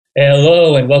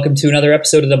Hello, and welcome to another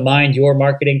episode of the Mind Your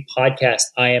Marketing podcast.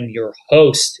 I am your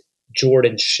host,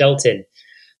 Jordan Shelton.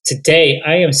 Today,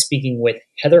 I am speaking with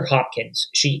Heather Hopkins.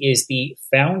 She is the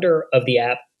founder of the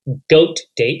app Goat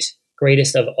Date,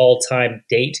 greatest of all time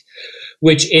date,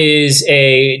 which is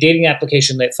a dating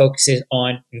application that focuses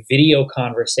on video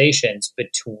conversations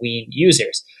between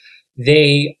users.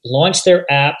 They launched their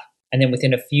app, and then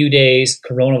within a few days,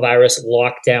 coronavirus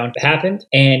lockdown happened,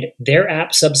 and their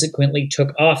app subsequently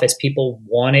took off as people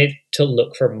wanted to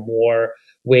look for more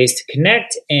ways to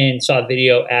connect and saw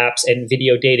video apps and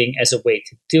video dating as a way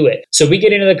to do it. So we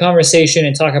get into the conversation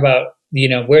and talk about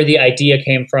where the idea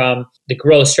came from, the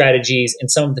growth strategies,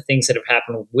 and some of the things that have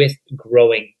happened with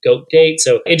growing Goat Date.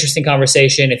 So interesting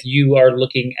conversation. If you are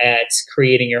looking at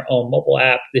creating your own mobile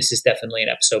app, this is definitely an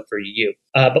episode for you.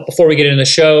 But before we get into the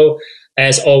show,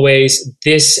 as always,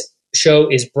 this show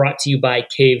is brought to you by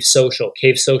Cave Social.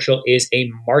 Cave Social is a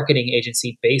marketing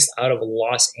agency based out of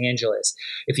Los Angeles.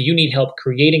 If you need help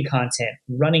creating content,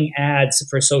 running ads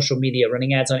for social media,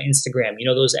 running ads on Instagram,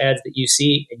 those ads that you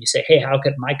see and you say, hey, how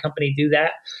could my company do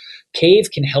that?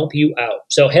 Cave can help you out.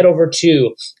 So head over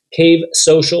to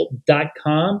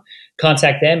cavesocial.com,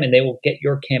 contact them, and they will get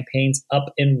your campaigns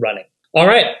up and running. All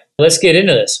right, let's get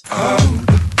into this.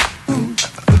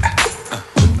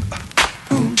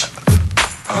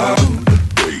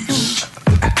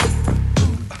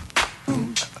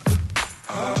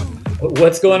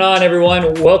 What's going on,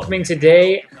 everyone? Welcoming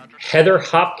today Heather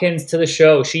Hopkins to the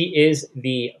show. She is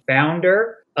the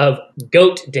founder of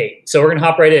Goat Date. So we're going to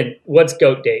hop right in. What's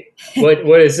Goat Date?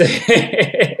 What is it?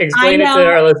 Explain it to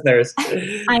our listeners.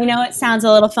 I know it sounds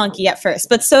a little funky at first,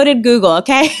 but so did Google,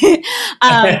 okay?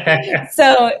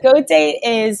 So Goat Date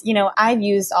is, I've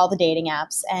used all the dating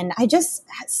apps, and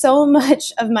so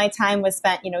much of my time was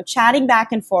spent, chatting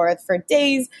back and forth for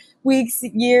days, weeks,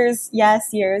 years,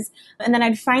 years. And then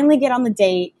I'd finally get on the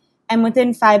date, and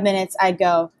within 5 minutes, I'd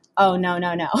go, oh, no.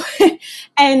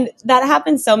 And that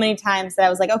happened so many times that I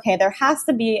was like, okay, there has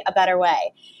to be a better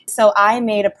way. So I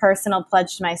made a personal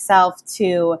pledge to myself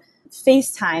to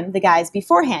FaceTime the guys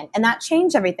beforehand. And that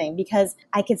changed everything because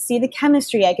I could see the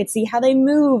chemistry. I could see how they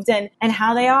moved and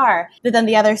how they are. But then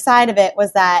the other side of it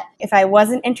was that if I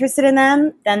wasn't interested in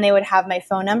them, then they would have my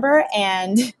phone number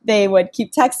and they would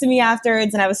keep texting me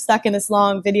afterwards. And I was stuck in this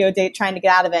long video date trying to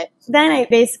get out of it. Then I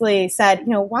basically said,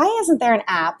 why isn't there an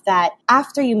app that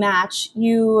after you match,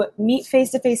 you meet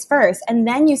face to face first and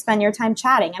then you spend your time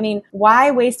chatting? I mean,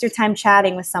 why waste your time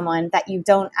chatting with someone that you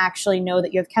don't actually know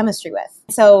that you have chemistry with?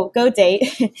 So Goat Date,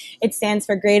 it stands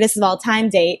for greatest of all time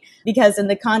date, because in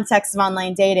the context of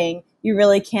online dating, you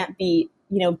really can't beat,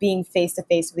 being face to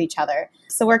face with each other.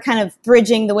 So we're kind of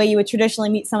bridging the way you would traditionally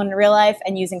meet someone in real life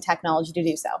and using technology to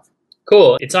do so.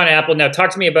 Cool. It's on Apple. Now talk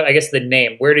to me about, the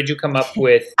name. Where did you come up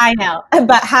with? I know,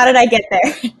 but how did I get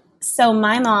there? So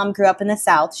my mom grew up in the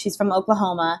South. She's from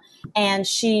Oklahoma. And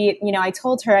she, I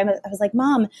told her, I was like,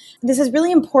 Mom, this is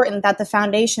really important that the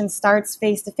foundation starts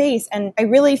face to face. And I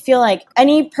really feel like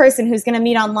any person who's going to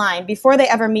meet online, before they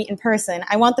ever meet in person,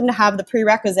 I want them to have the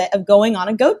prerequisite of going on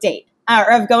a goat date.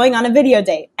 Or of going on a video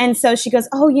date. And so she goes,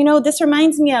 oh, this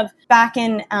reminds me of back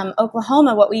in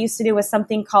Oklahoma, what we used to do was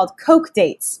something called Coke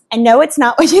dates. And no, it's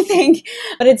not what you think,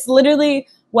 but it's literally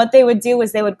what they would do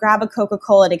is they would grab a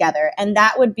Coca-Cola together. And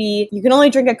that would be, you can only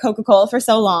drink a Coca-Cola for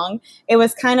so long. It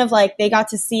was kind of like they got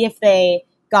to see if they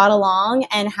got along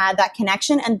and had that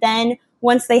connection. And then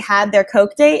once they had their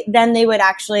Coke date, then they would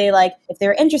actually, if they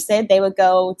were interested, they would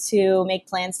go to make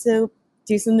plans to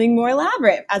do something more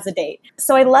elaborate as a date.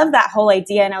 So I love that whole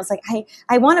idea. And I was like,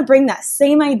 I want to bring that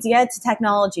same idea to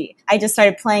technology. I just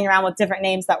started playing around with different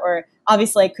names that were,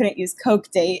 obviously I couldn't use Coke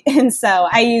Date. And so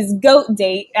I used Goat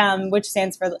Date, which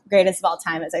stands for greatest of all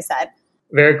time, as I said.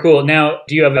 Very cool. Now,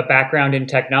 do you have a background in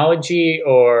technology,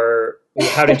 or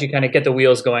how did you kind of get the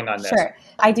wheels going on this? Sure.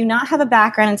 I do not have a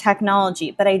background in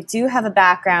technology, but I do have a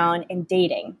background in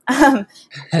dating.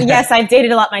 Yes, I've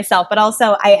dated a lot myself, but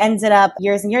also I ended up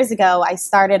years and years ago, I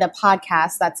started a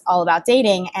podcast that's all about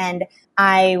dating. And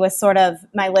I was sort of,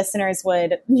 my listeners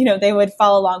would, they would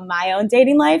follow along my own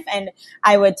dating life, and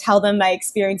I would tell them my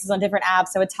experiences on different apps.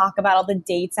 I would talk about all the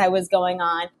dates I was going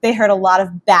on. They heard a lot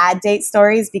of bad date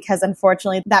stories because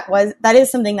unfortunately that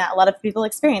is something that a lot of people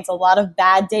experience, a lot of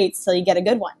bad dates till you get a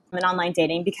good one in online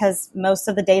dating, because most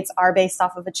of the dates are based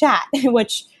off of a chat,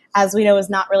 which as we know is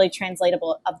not really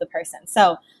translatable of the person.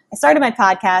 So I started my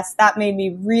podcast. That made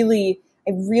me really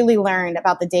I really learned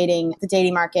about the dating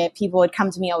market. People would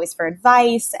come to me always for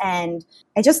advice, and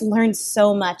I just learned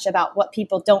so much about what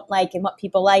people don't like and what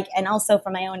people like. And also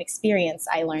from my own experience,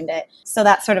 I learned it. So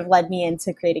that sort of led me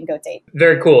into creating GoDate.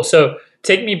 Very cool. So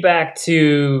take me back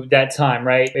to that time,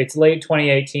 right? It's late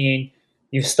 2018.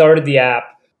 You've started the app.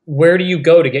 Where do you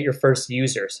go to get your first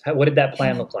users? What did that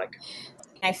plan look like?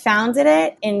 I founded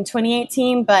it in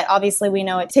 2018, but obviously we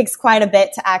know it takes quite a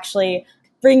bit to actually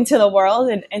bring to the world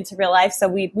and into real life. So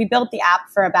we built the app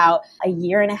for about a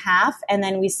year and a half, and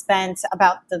then we spent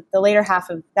about the later half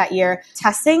of that year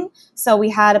testing. So we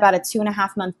had about a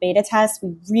 2.5-month beta test.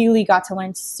 We really got to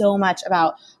learn so much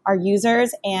about our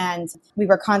users, and we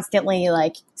were constantly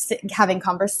like having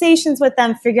conversations with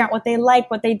them, figuring out what they like,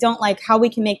 what they don't like, how we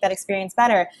can make that experience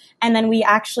better. And then we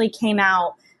actually came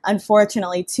out,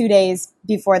 unfortunately, 2 days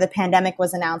before the pandemic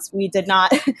was announced. We did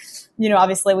not,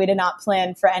 obviously we did not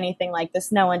plan for anything like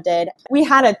this. No one did. We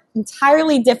had an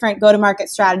entirely different go-to-market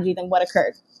strategy than what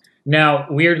occurred. Now,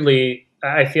 weirdly,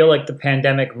 I feel like the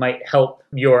pandemic might help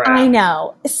your app. I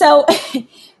know. So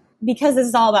because this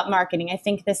is all about marketing, I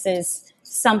think this is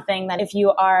something that if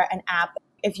you are an app,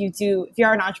 if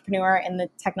you're an entrepreneur in the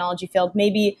technology field,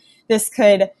 maybe this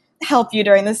could help you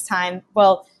during this time.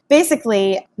 Well,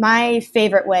 basically, my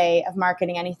favorite way of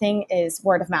marketing anything is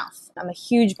word of mouth. I'm a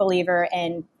huge believer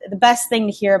in the best thing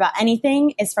to hear about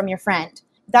anything is from your friend.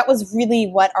 That was really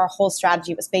what our whole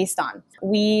strategy was based on.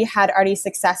 We had already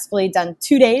successfully done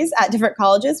 2 days at different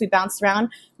colleges. We bounced around.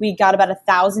 We got about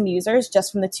 1,000 users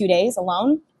just from the 2 days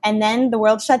alone. And then the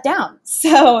world shut down.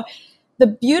 So the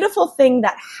beautiful thing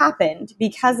that happened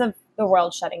because of the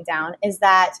world shutting down is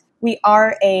that we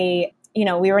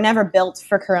were never built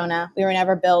for Corona. We were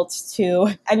never built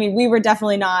we were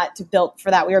definitely not built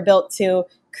for that. We were built to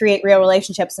create real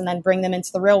relationships and then bring them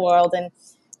into the real world. And,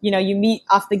 you meet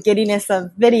off the giddiness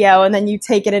of video and then you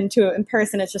take it into in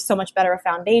person. It's just so much better a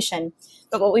foundation.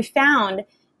 But what we found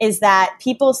is that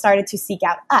people started to seek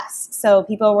out us. So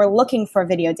people were looking for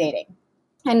video dating.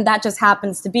 And that just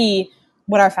happens to be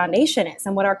what our foundation is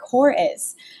and what our core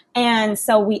is. And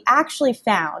so we actually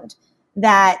found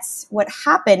that what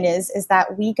happened is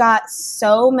that we got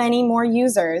so many more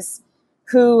users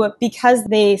who, because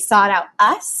they sought out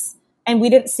us and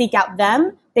we didn't seek out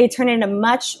them, they turned into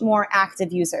much more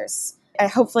active users.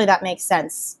 Hopefully that makes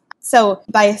sense. So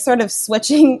by sort of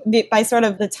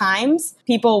the times,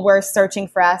 people were searching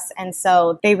for us. And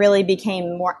so they really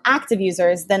became more active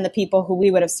users than the people who we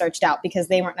would have searched out because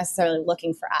they weren't necessarily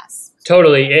looking for us.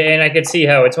 Totally. And I could see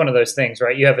how it's one of those things,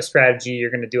 right? You have a strategy, you're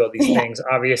going to do all these things.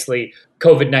 Obviously,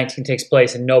 COVID-19 takes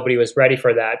place and nobody was ready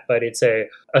for that, but it's a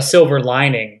silver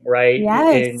lining, right?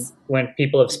 Yes. And when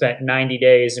people have spent 90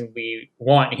 days and we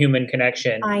want human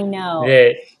connection, I know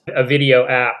that a video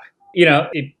app,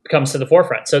 it comes to the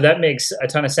forefront. So that makes a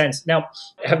ton of sense. Now,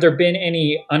 have there been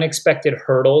any unexpected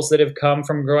hurdles that have come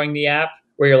from growing the app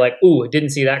where you're like, ooh, didn't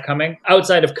see that coming?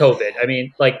 Outside of COVID, I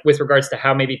mean, like with regards to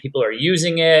how maybe people are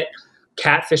using it,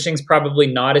 catfishing's probably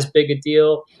not as big a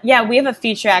deal. Yeah, we have a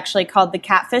feature actually called the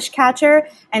Catfish Catcher.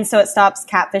 And so it stops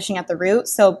catfishing at the root.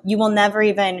 So you will never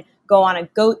even go on a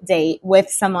goat date with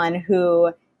someone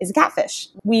who is a catfish.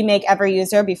 We make every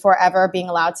user, before ever being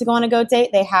allowed to go on a goat date,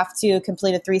 they have to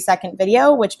complete a 3-second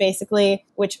video, which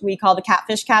we call the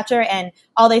Catfish Catcher. And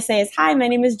all they say is, "Hi, my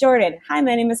name is Jordan. Hi,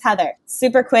 my name is Heather."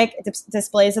 Super quick. It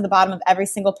displays at the bottom of every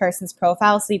single person's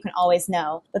profile. So you can always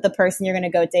know that the person you're going to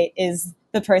go date is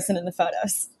the person in the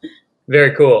photos.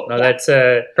 Very cool. No, that's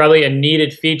probably a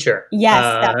needed feature.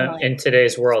 Yes, definitely. In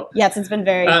today's world. Yes, it's been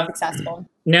very successful.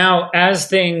 Now, as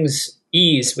things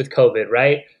ease with COVID,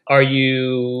 right? Are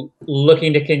you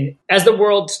looking to, as the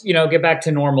world, get back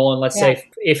to normal, and let's say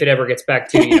if it ever gets back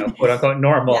to, quote unquote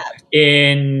normal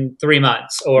in 3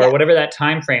 months or whatever that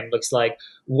time frame looks like,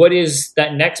 what is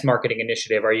that next marketing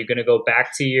initiative? Are you going to go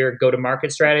back to your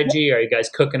go-to-market strategy? Are you guys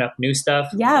cooking up new stuff?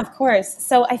 Yeah, of course.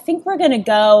 So I think we're going to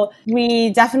go, we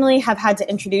definitely have had to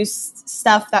introduce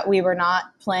stuff that we were not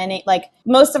planning. Like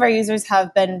most of our users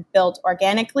have been built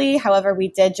organically. However, we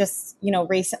did just,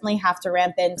 recently have to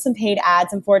ramp in some paid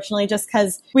ads, unfortunately, just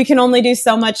because we can only do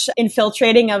so much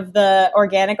infiltrating of the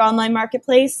organic online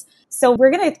marketplace. So we're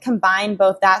going to combine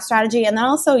both that strategy and then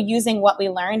also using what we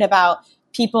learned about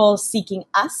people seeking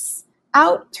us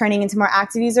out, turning into more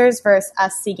active users versus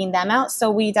us seeking them out.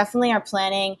 So we definitely are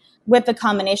planning with the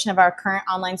combination of our current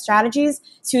online strategies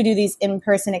to do these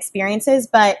in-person experiences.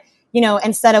 But,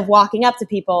 instead of walking up to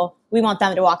people, we want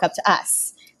them to walk up to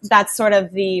us. That's sort of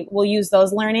we'll use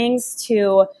those learnings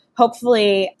to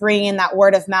hopefully bring in that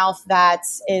word of mouth that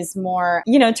is more,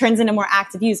 turns into more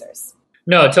active users.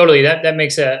 No, totally. That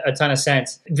makes a ton of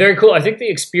sense. Very cool. I think the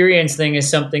experience thing is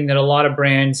something that a lot of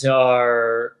brands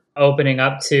are opening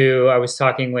up to. I was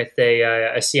talking with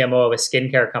a CMO of a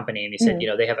skincare company, and he said, Mm. you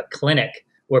know, they have a clinic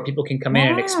where people can come in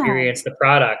and Yeah. experience the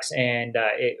products, and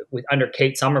with under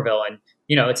Kate Somerville, and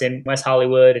you know, it's in West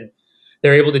Hollywood, and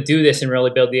they're able to do this and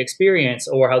really build the experience.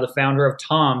 Or how the founder of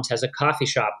Tom's has a coffee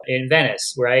shop in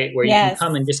Venice, right, where you can Yes.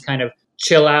 come and just kind of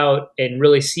chill out and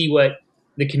really see what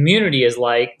the community is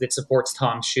like that supports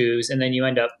Tom's shoes, and then you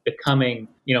end up becoming,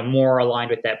 you know, more aligned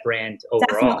with that brand overall.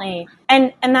 Definitely.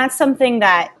 And that's something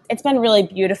that it's been really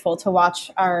beautiful to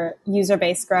watch our user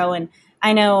base grow. And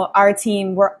I know our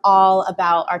team, we're all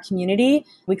about our community.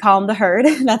 We call them the herd.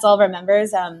 That's all of our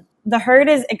members. The herd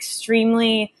is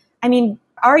extremely, I mean,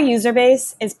 our user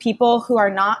base is people who are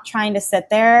not trying to sit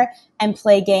there and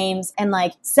play games and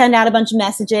like send out a bunch of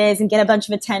messages and get a bunch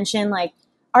of attention. Like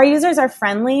our users are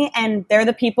friendly, and they're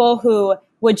the people who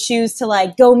would choose to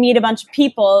like go meet a bunch of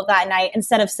people that night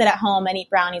instead of sit at home and eat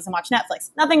brownies and watch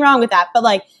Netflix. Nothing wrong with that, but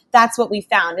like that's what we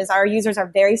found is our users are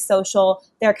very social.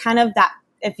 They're kind of that,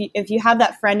 if you have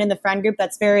that friend in the friend group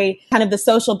that's very kind of the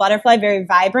social butterfly, very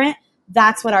vibrant,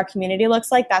 that's what our community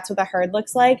looks like. That's what the herd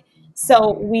looks like.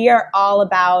 So we are all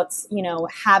about, you know,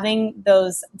 having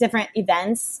those different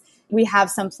events. We have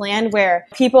some planned where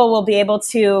people will be able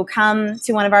to come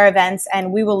to one of our events,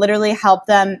 and we will literally help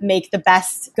them make the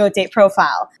best Goat Date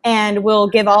profile. And we'll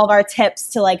give all of our tips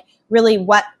to like really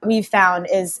what we've found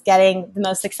is getting the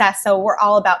most success. So we're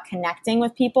all about connecting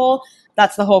with people.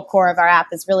 That's the whole core of our app,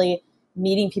 is really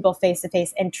meeting people face to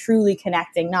face and truly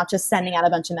connecting, not just sending out a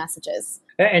bunch of messages.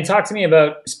 And talk to me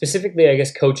about specifically, I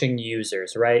guess, coaching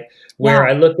users, right? Where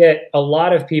Yeah. I look at a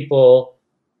lot of people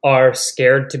are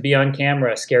scared to be on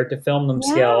camera, scared to film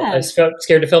themselves, Yeah.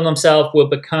 scared to film themselves.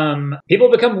 People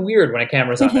become weird when a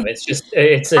camera's on them. It's just,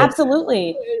 it's a,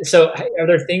 Absolutely. so are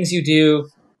there things you do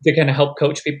to kind of help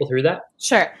coach people through that?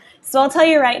 Sure. So I'll tell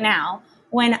you right now,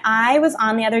 when I was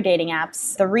on the other dating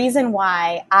apps, the reason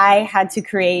why I had to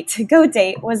create Goat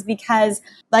Date was because,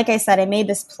 like I said, I made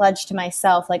this pledge to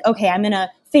myself, like, okay, I'm going to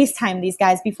FaceTime these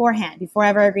guys beforehand, before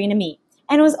ever agreeing to meet.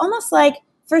 And it was almost like,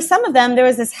 for some of them, there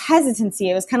was this hesitancy.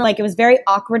 It was kind of like, it was very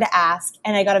awkward to ask,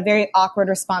 and I got a very awkward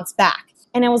response back.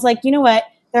 And I was like, you know what?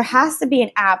 There has to be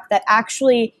an app that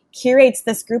actually curates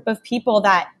this group of people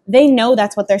that they know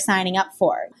that's what they're signing up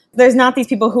for. There's not these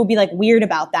people who'll be like weird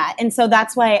about that. And so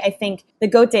that's why I think the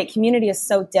Goat Date community is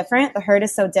so different. The herd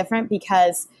is so different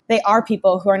because they are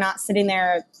people who are not sitting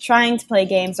there trying to play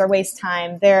games or waste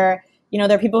time. They're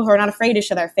people who are not afraid to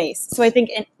show their face. So I think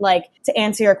to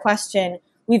answer your question,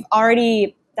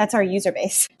 that's our user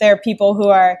base. They're people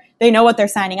they know what they're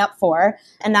signing up for.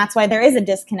 And that's why there is a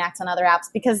disconnect on other apps,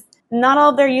 because not all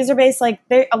of their user base,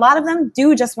 a lot of them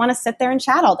do just want to sit there and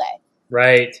chat all day.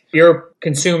 Right. Your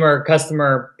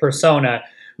customer persona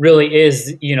really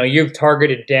is, you know, you've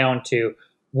targeted down to,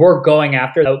 we're going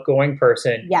after the outgoing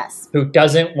person. Yes. Who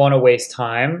doesn't want to waste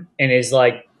time and is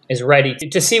ready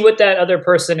to see what that other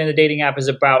person in the dating app is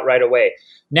about right away.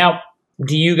 Now,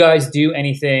 do you guys do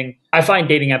anything? I find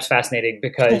dating apps fascinating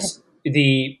because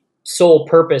the sole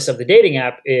purpose of the dating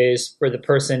app is for the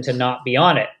person to not be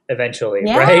on it eventually,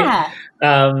 Yeah.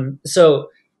 right? So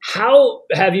how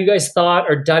have you guys thought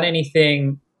or done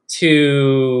anything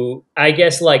to, I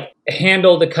guess, like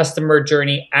handle the customer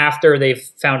journey after they've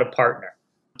found a partner,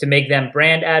 to make them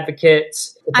brand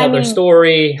advocates, to tell their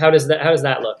story? How does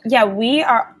that look? Yeah, we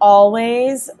are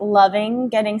always loving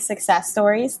getting success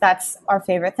stories. That's our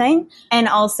favorite thing. And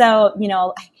also, you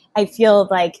know, I feel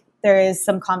like there is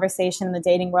some conversation in the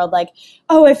dating world, like,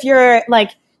 oh, if you're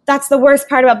like, that's the worst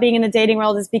part about being in the dating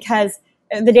world, is because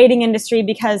the dating industry,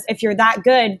 because if you're that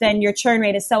good, then your churn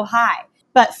rate is so high.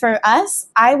 But for us,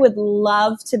 I would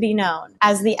love to be known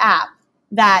as the app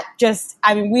that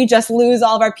we just lose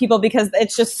all of our people because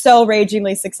it's just so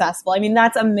ragingly successful. I mean,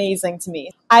 that's amazing to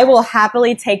me. I will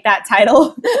happily take that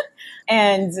title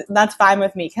and that's fine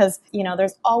with me, because, you know,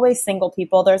 there's always single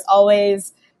people. There's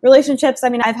always relationships. I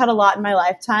mean, I've had a lot in my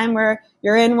lifetime where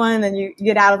you're in one and you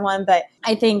get out of one. But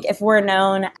I think if we're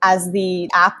known as the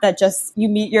app that just you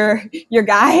meet your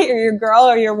guy or your girl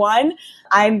or your one,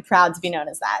 I'm proud to be known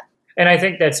as that. And I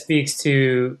think that speaks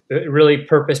to really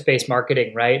purpose-based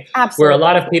marketing, right? Absolutely. Where a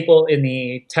lot of people in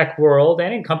the tech world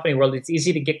and in company world, it's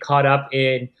easy to get caught up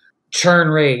in churn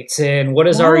rates and what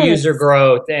is our user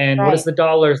growth and what does the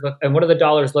dollars look, and what do the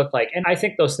dollars look like? And I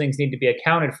think those things need to be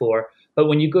accounted for. But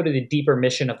when you go to the deeper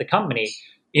mission of the company,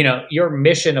 you know, your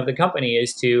mission of the company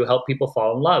is to help people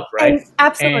fall in love, right? And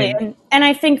absolutely. And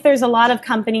I think there's a lot of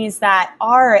companies that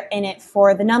are in it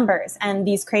for the numbers and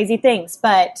these crazy things.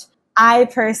 But I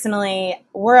personally,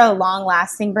 we're a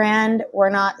long-lasting brand. We're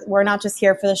not just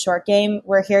here for the short game.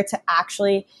 We're here to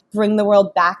actually bring the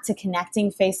world back to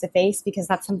connecting face-to-face, because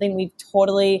that's something we've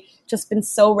totally just been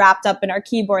so wrapped up in our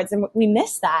keyboards, and we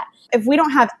miss that. If we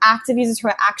don't have active users who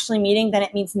are actually meeting, then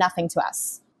it means nothing to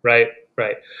us. Right.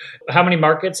 How many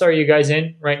markets are you guys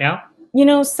in right now?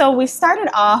 So we started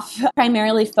off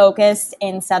primarily focused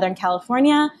in Southern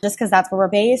California, just because that's where we're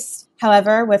based.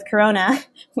 However, with Corona,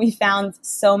 we found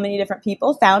so many different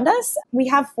people found us. We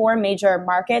have 4 major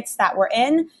markets that we're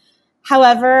in.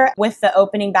 However, with the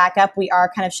opening back up, we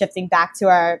are kind of shifting back to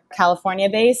our California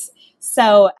base.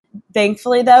 So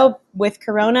thankfully, though, with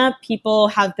Corona, people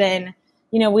have been,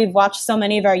 we've watched so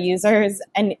many of our users,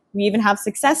 and we even have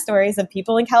success stories of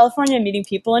people in California meeting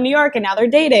people in New York, and now they're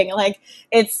dating.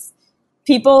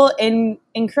 People in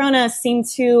Corona seem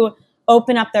to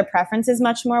open up their preferences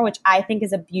much more, which I think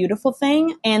is a beautiful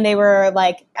thing. And they were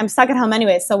like, I'm stuck at home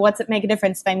anyway, so what's it make a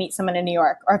difference if I meet someone in New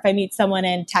York or if I meet someone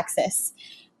in Texas?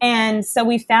 And so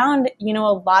we found, a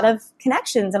lot of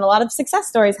connections and a lot of success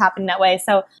stories happen that way.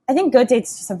 So I think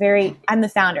GoatDate's just I'm the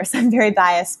founder, so I'm very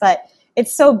biased, but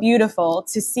it's so beautiful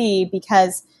to see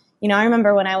because, I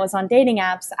remember when I was on dating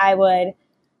apps, I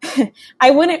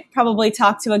wouldn't probably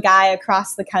talk to a guy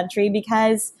across the country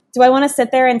because do I want to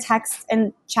sit there and text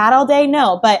and chat all day?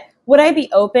 No. But would I be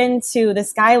open to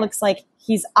this guy looks like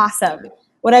he's awesome?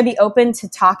 Would I be open to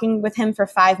talking with him for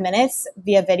 5 minutes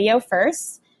via video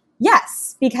first?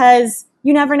 Yes, because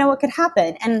you never know what could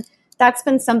happen. And that's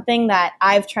been something that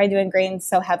I've tried to ingrain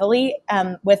so heavily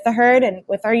with the herd and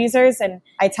with our users. And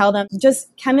I tell them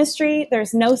just chemistry,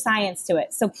 there's no science to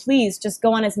it. So please just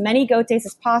go on as many goat dates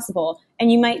as possible.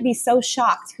 And you might be so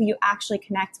shocked who you actually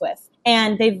connect with.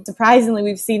 And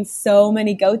we've seen so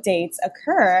many goat dates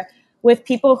occur with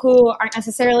people who aren't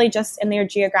necessarily just in their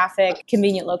geographic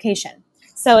convenient location.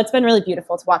 So it's been really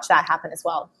beautiful to watch that happen as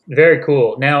well. Very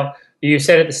cool. Now, you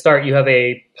said at the start you have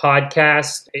a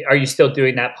podcast. Are you still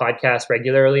doing that podcast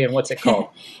regularly? And what's it called?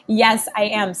 Yes, I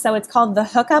am. So it's called The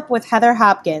Hookup with Heather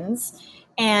Hopkins.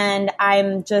 And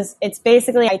it's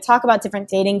basically, I talk about different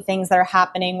dating things that are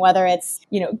happening, whether it's,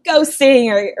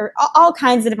 ghosting or all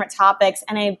kinds of different topics.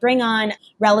 And I bring on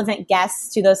relevant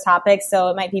guests to those topics. So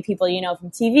it might be people,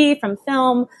 from TV, from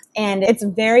film, and it's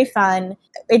very fun.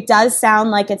 It does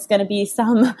sound like it's going to be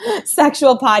some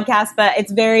sexual podcast, but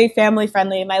it's very family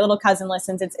friendly. My little cousin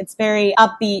listens. It's very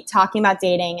upbeat, talking about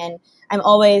dating. And I'm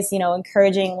always,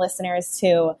 encouraging listeners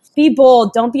to be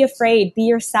bold, don't be afraid, be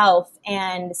yourself.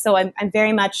 And so I'm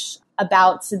very much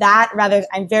about that. Rather,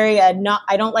 I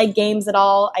don't like games at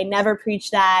all. I never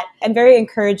preach that. I'm very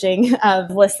encouraging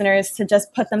of listeners to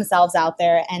just put themselves out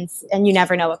there, and you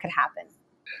never know what could happen.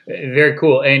 Very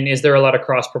cool. And is there a lot of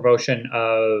cross promotion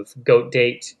of Goat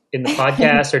Date in the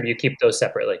podcast, or do you keep those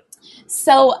separately?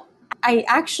 So I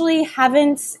actually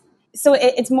haven't. So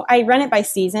it's more, I run it by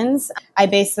seasons. I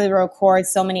basically record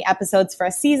so many episodes for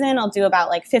a season. I'll do about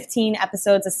 15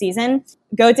 episodes a season.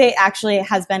 Goat Date actually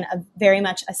has been very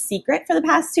much a secret for the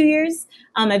past 2 years.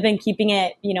 I've been keeping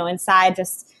it, inside.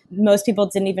 Just most people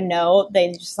didn't even know.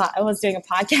 They just thought I was doing a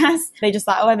podcast. They just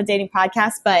thought, I have a dating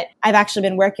podcast. But I've actually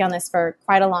been working on this for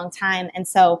quite a long time. And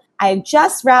so I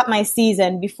just wrapped my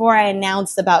season before I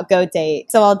announced about Goat Date.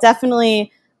 So I'll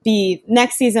definitely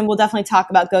next season, we'll definitely talk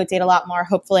about Goat Date a lot more.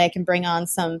 Hopefully I can bring on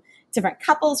some different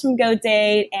couples from Goat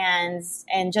Date and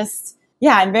just,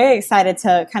 I'm very excited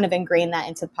to kind of ingrain that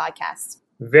into the podcast.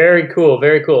 Very cool.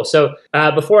 Very cool. So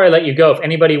before I let you go, if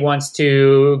anybody wants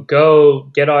to go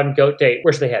get on Goat Date,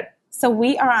 where should they head? So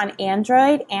we are on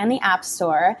Android and the App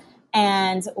Store.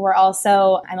 And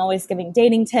I'm always giving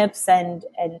dating tips and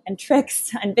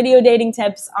tricks and video dating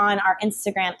tips on our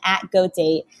Instagram at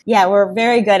GoatDate. Yeah, we're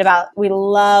very good we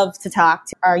love to talk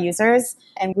to our users,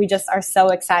 and we just are so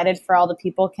excited for all the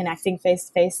people connecting face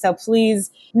to face. So please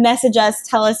message us,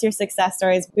 tell us your success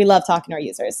stories. We love talking to our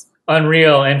users.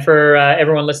 Unreal. And for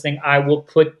everyone listening, I will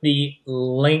put the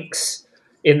links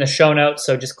in the show notes.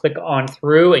 So just click on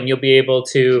through and you'll be able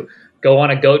to go on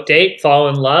a Goat Date, fall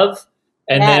in love,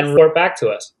 and then report back to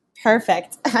us.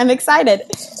 Perfect. I'm excited.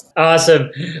 Awesome.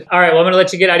 All right. Well, I'm going to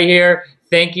let you get out of here.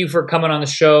 Thank you for coming on the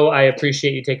show. I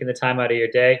appreciate you taking the time out of your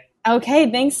day.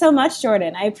 Okay. Thanks so much,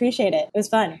 Jordan. I appreciate it. It was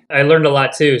fun. I learned a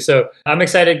lot too. So I'm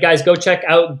excited. Guys, go check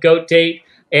out Goat Date.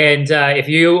 And if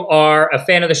you are a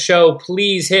fan of the show,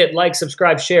 please hit like,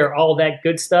 subscribe, share, all that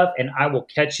good stuff. And I will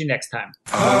catch you next time.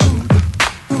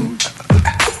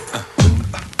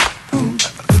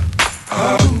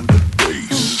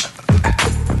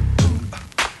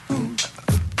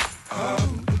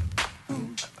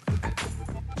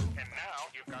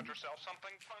 Yourself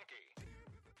something funky.